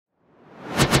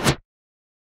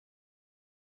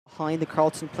behind the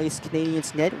Carleton Place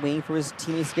Canadiens net, waiting for his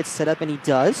teammates to get set up, and he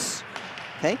does.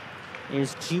 Okay,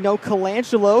 here's Gino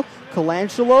Colangelo.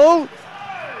 Colangelo,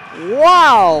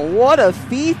 wow, what a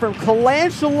feed from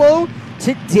Colangelo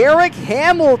to Derek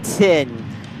Hamilton.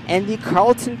 And the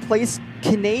Carleton Place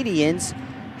Canadiens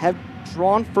have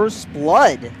drawn first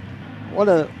blood. What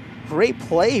a great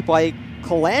play by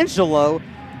Colangelo,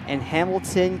 and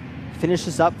Hamilton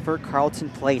finishes up for Carleton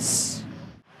Place.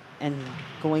 And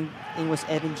going in was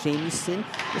Evan Jamieson.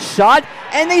 The shot,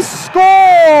 and they score!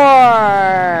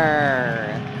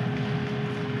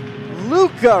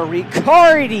 Luca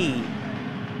Riccardi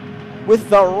with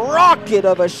the rocket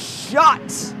of a shot.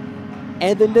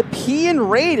 And the Nepean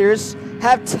Raiders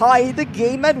have tied the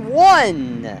game at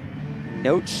 1.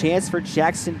 No chance for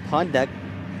Jackson Punduk,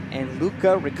 and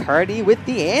Luca Riccardi with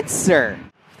the answer.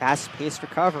 Fast-paced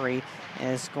recovery,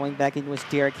 as going back in was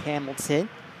Derek Hamilton.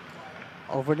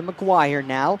 Over to McGuire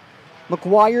now.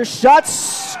 McGuire shot,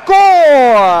 score!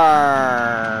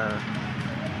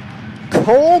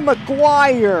 Cole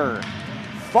McGuire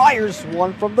fires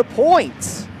one from the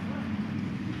point.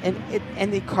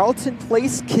 And the Carleton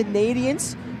Place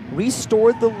Canadiens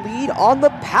restored the lead on the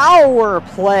power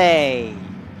play.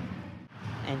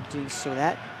 And doing so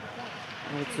that,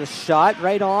 with the shot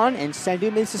right on, and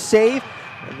Sandu makes a save.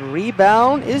 And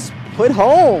rebound is put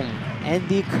home. And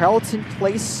the Carleton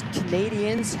Place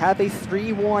Canadiens have a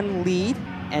 3-1 lead.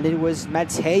 And it was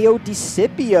Matteo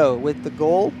DiCipio with the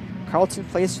goal. Carleton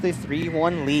Place with a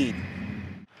 3-1 lead.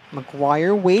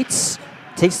 McGuire waits,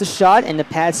 takes the shot, and the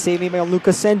pad saving by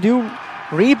Luca Sandu.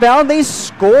 Rebound, they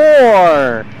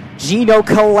score! Gino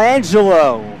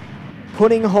Colangelo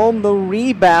putting home the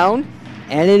rebound,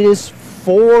 and it is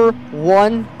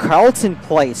 4-1 Carleton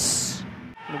Place.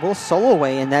 Will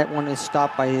Soloway, and that one is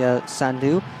stopped by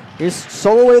Sandu. Here's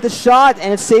Soloway with the shot,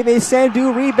 and it's saved by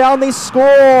Sandu. Rebound, they score!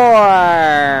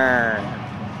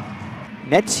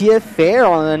 Metier Fair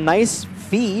on a nice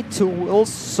feed to Will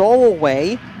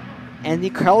Soloway, and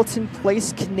the Carleton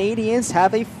Place Canadiens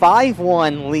have a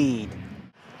 5-1 lead.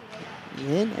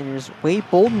 And there's Wade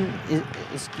Bolden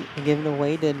is given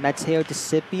away to Matteo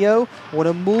DiCipio. What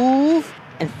a move!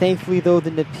 And thankfully, though,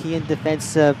 the Nepean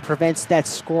defense prevents that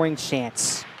scoring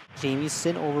chance.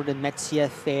 Jamieson over to Metier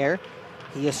Fair.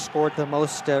 He has scored the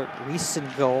most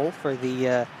recent goal for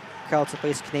the Carleton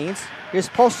Place Canadiens. Here's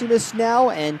Posthumous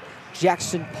now, and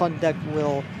Jackson Punduk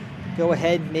will go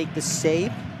ahead and make the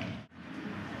save.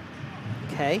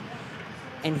 Okay.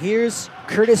 And here's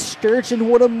Curtis Sturgeon.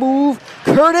 What a move.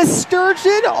 Curtis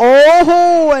Sturgeon!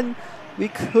 Oh, and we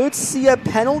could see a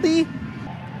penalty.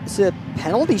 Is it a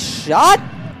penalty shot?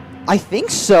 I think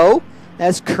so.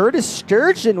 That's Curtis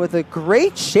Sturgeon with a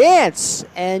great chance.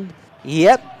 And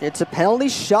yep, it's a penalty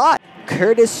shot.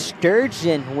 Curtis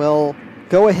Sturgeon will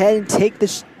go ahead and take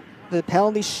the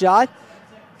penalty shot.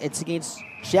 It's against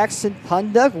Jackson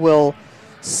Punduk. We'll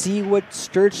see what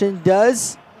Sturgeon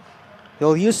does.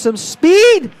 He'll use some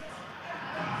speed.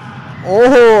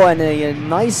 Oh, and a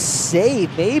nice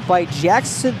save made by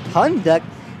Jackson Punduk.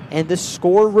 And the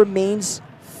score remains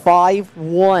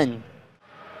 5-1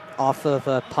 off of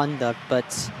Punduk,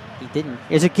 but he didn't.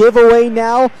 Here's a giveaway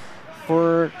now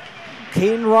for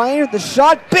Caden Ryan with the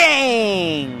shot.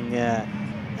 Bang!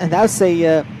 And that's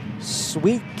a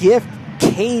sweet gift.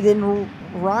 Caden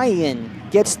Ryan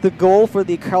gets the goal for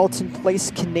the Carleton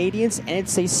Place Canadiens, and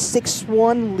it's a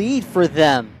 6-1 lead for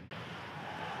them.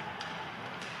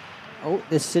 Oh,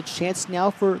 this is a chance now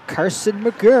for Carson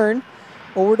McGurn.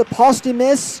 Over to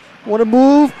Posthumous. What a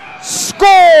move.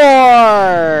 Scores!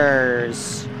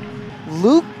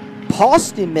 Luke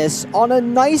Posthumous on a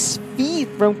nice feed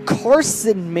from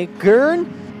Carson McGurn,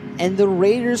 and the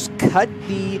Raiders cut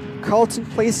the Carleton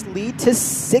Place lead to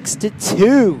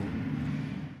 6-2.